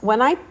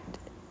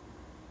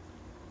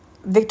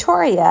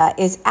Victoria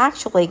is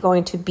actually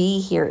going to be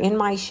here in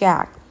my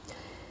shack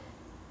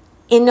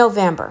in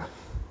November.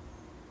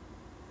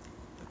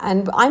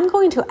 And I'm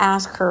going to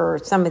ask her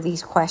some of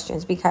these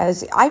questions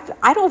because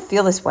I don't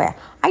feel this way.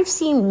 I've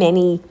seen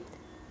many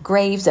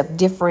graves of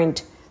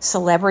different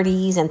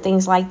celebrities and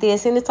things like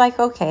this, and it's like,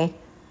 okay.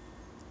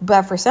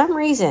 But for some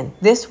reason,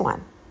 this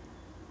one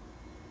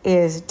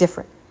is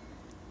different.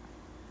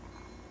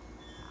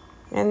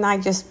 And I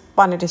just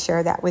wanted to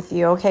share that with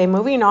you. Okay,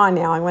 moving on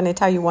now. I want to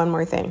tell you one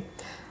more thing.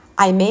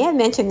 I may have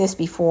mentioned this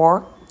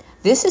before.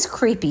 This is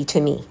creepy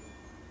to me.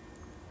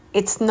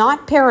 It's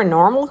not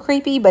paranormal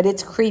creepy, but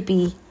it's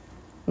creepy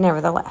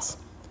nevertheless.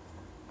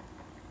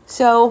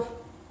 So,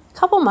 a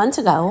couple months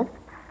ago,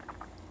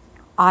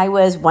 I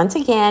was once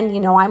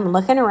again, I'm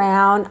looking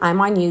around,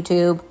 I'm on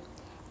YouTube,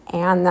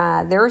 and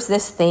there's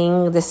this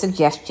thing, this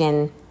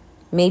suggestion,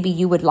 maybe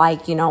you would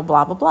like, blah,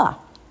 blah, blah.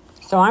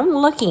 So I'm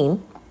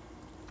looking,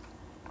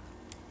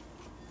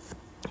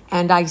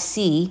 and I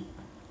see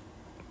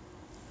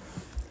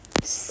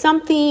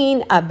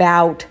something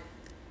about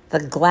the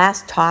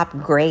glass top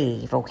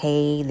grave,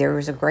 okay?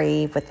 There's a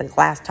grave with the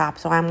glass top.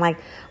 So I'm like,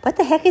 what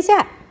the heck is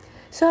that?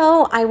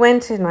 So I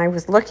went and I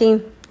was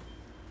looking.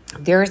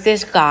 There's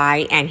this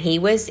guy, and he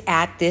was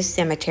at this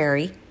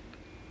cemetery,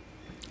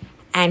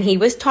 and he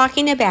was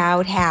talking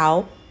about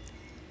how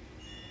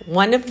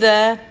one of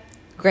the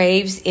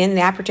graves in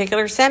that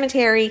particular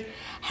cemetery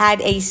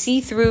had a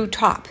see-through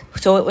top.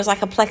 So it was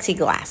like a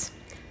plexiglass.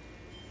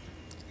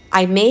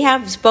 I may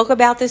have spoke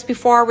about this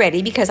before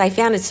already because I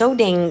found it so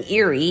dang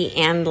eerie,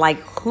 and like,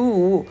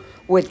 who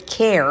would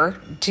care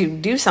to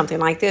do something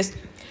like this?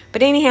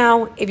 But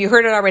anyhow, if you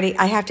heard it already,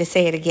 I have to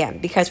say it again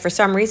because for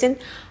some reason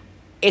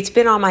it's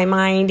been on my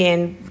mind,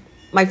 and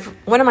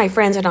one of my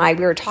friends and I,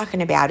 we were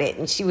talking about it,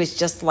 and she was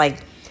just like,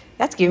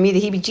 that's giving me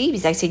the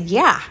heebie-jeebies. I said,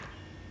 yeah,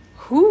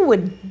 who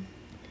would,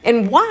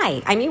 and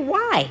why? I mean,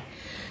 why?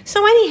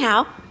 So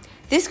anyhow,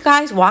 this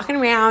guy's walking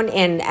around,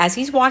 and as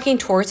he's walking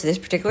towards this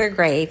particular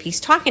grave, he's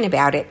talking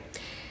about it,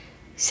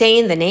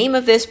 saying the name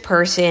of this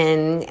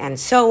person and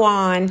so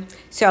on.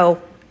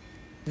 So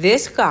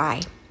this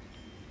guy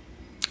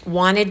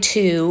wanted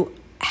to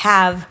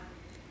have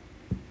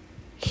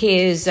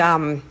his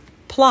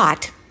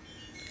plot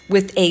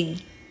with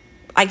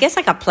I guess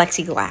like a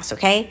plexiglass,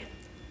 okay,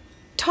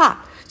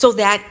 top, so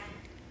that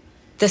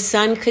the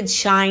sun could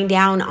shine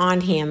down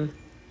on him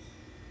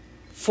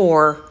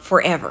for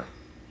forever.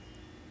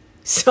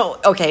 So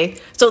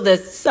the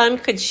sun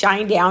could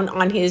shine down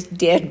on his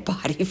dead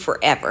body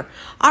forever.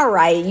 All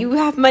right, you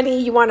have money,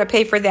 you want to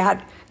pay for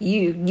that,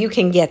 you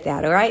can get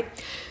that, all right?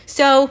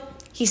 So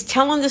he's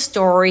telling the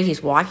story,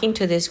 he's walking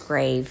to this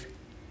grave.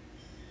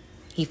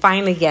 He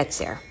finally gets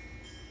there.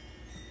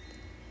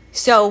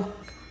 So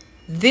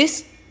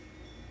this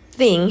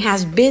thing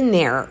has been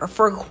there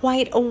for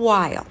quite a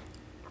while.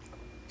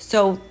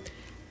 So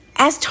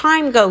as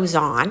time goes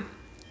on,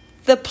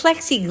 the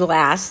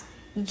plexiglass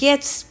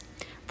gets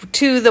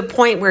to the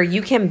point where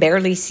you can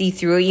barely see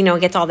through it.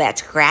 It gets all that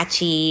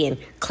scratchy and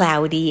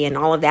cloudy and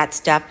all of that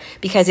stuff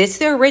because it's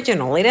the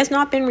original. It has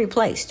not been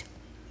replaced.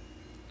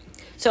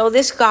 So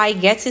this guy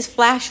gets his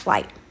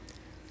flashlight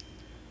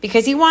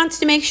because he wants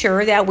to make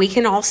sure that we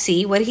can all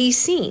see what he's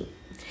seeing.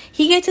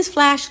 He gets his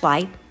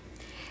flashlight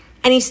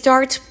and he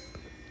starts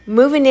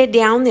moving it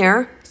down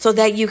there so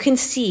that you can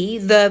see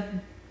the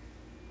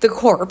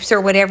corpse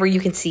or whatever you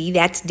can see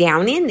that's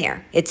down in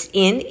there. It's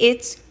in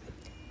its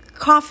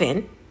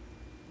coffin,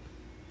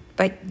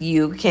 but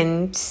you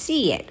can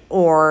see it,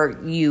 or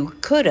you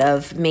could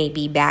have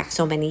maybe back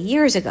so many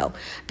years ago.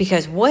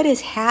 Because what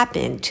has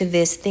happened to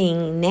this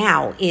thing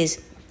now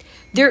is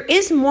there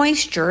is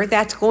moisture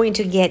that's going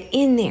to get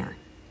in there.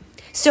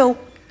 So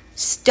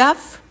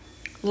stuff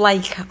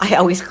like I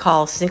always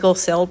call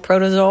single-celled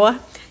protozoa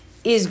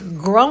is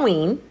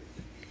growing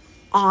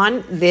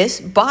on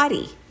this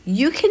body.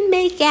 You can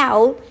make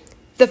out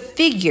the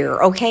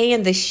figure, okay,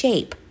 and the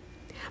shape.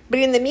 But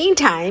in the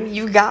meantime,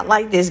 you've got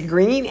like this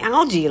green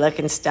algae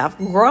looking stuff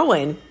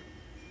growing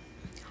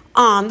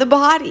on the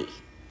body,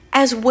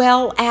 as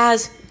well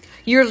as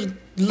you're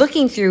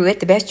looking through it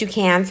the best you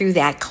can through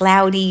that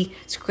cloudy,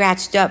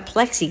 scratched up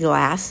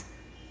plexiglass,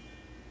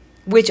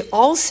 which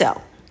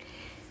also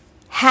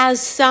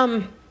has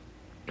some,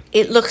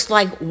 it looks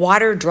like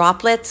water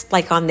droplets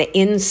like on the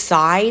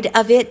inside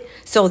of it,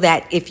 so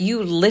that if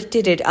you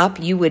lifted it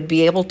up, you would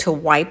be able to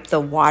wipe the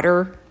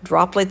water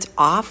droplets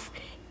off.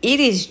 It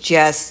is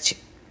just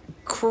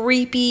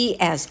creepy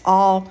as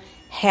all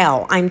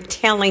hell. I'm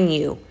telling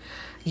you,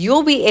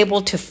 you'll be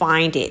able to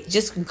find it.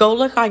 Just go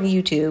look on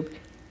YouTube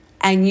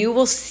and you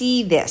will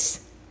see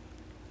this.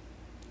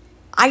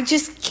 I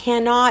just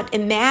cannot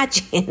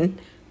imagine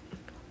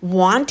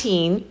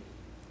wanting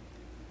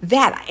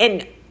that.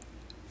 And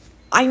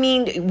I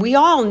mean, we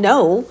all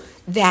know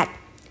that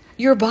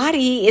your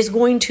body is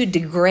going to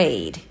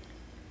degrade.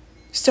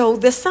 So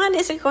the sun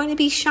isn't going to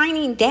be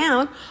shining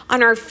down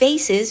on our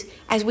faces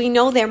as we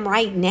know them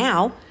right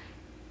now.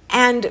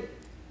 And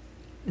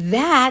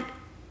that,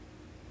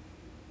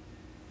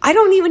 I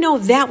don't even know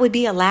if that would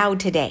be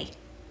allowed today.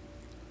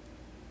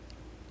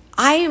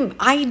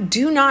 I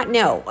do not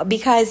know,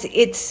 because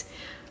it's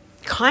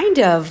kind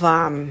of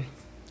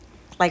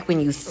like when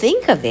you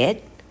think of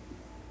it,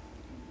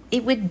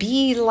 it would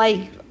be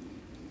like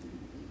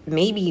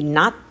maybe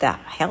not the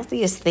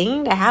healthiest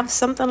thing to have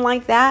something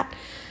like that.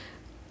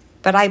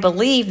 But I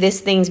believe this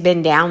thing's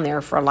been down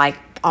there for like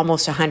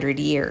almost 100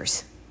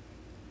 years.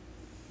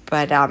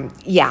 But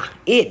yeah,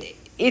 it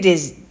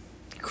is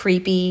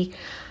creepy.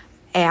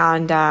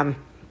 And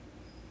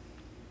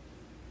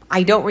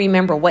I don't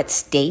remember what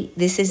state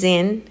this is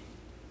in,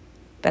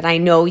 but I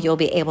know you'll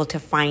be able to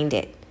find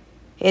it.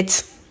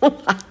 It's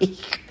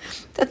like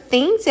the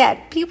things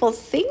that people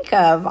think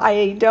of.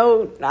 I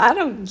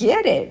don't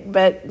get it.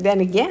 But then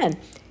again,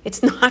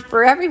 it's not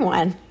for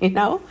everyone,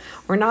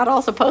 We're not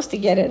all supposed to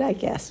get it, I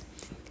guess.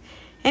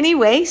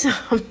 Anyways,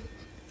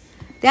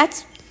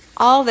 that's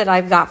all that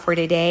I've got for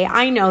today.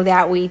 I know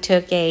that we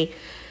took a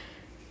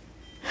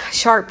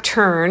sharp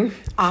turn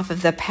off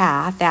of the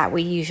path that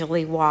we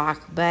usually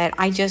walk, but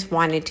I just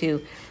wanted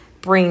to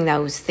bring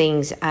those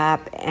things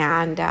up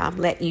and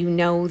let you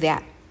know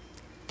that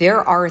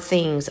there are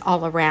things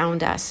all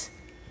around us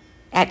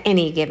at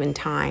any given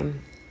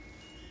time.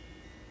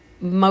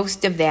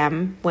 Most of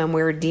them, when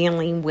we're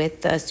dealing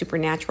with the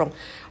supernatural,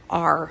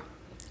 are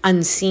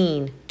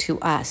unseen to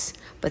us,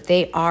 but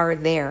they are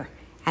there,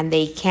 and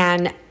they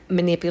can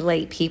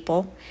manipulate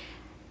people.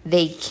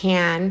 They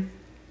can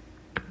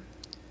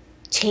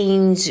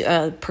change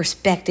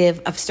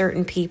perspective of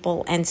certain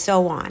people and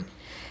so on.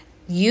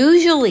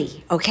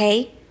 Usually,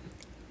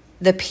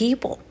 the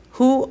people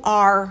who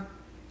are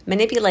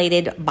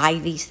manipulated by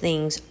these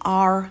things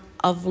are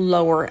of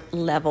lower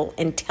level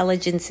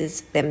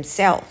intelligences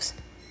themselves.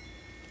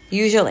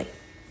 Usually.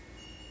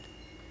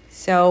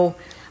 So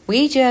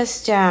we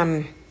just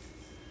have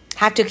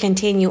to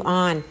continue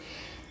on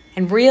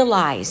and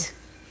realize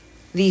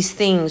these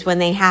things when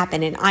they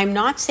happen. And I'm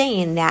not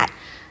saying that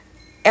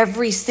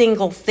every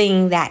single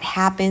thing that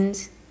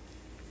happens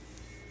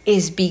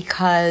is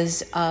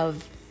because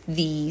of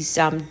these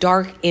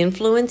dark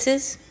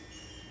influences.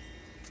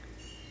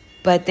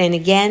 But then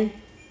again,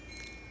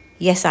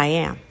 yes, I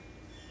am.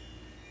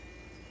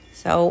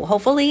 So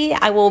hopefully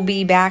I will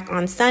be back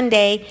on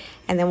Sunday,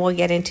 and then we'll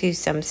get into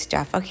some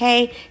stuff,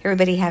 okay?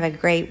 Everybody have a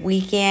great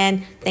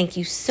weekend. Thank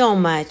you so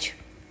much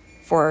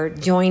for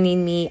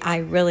joining me. I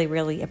really,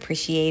 really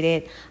appreciate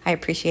it. I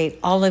appreciate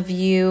all of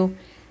you.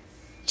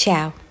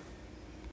 Ciao.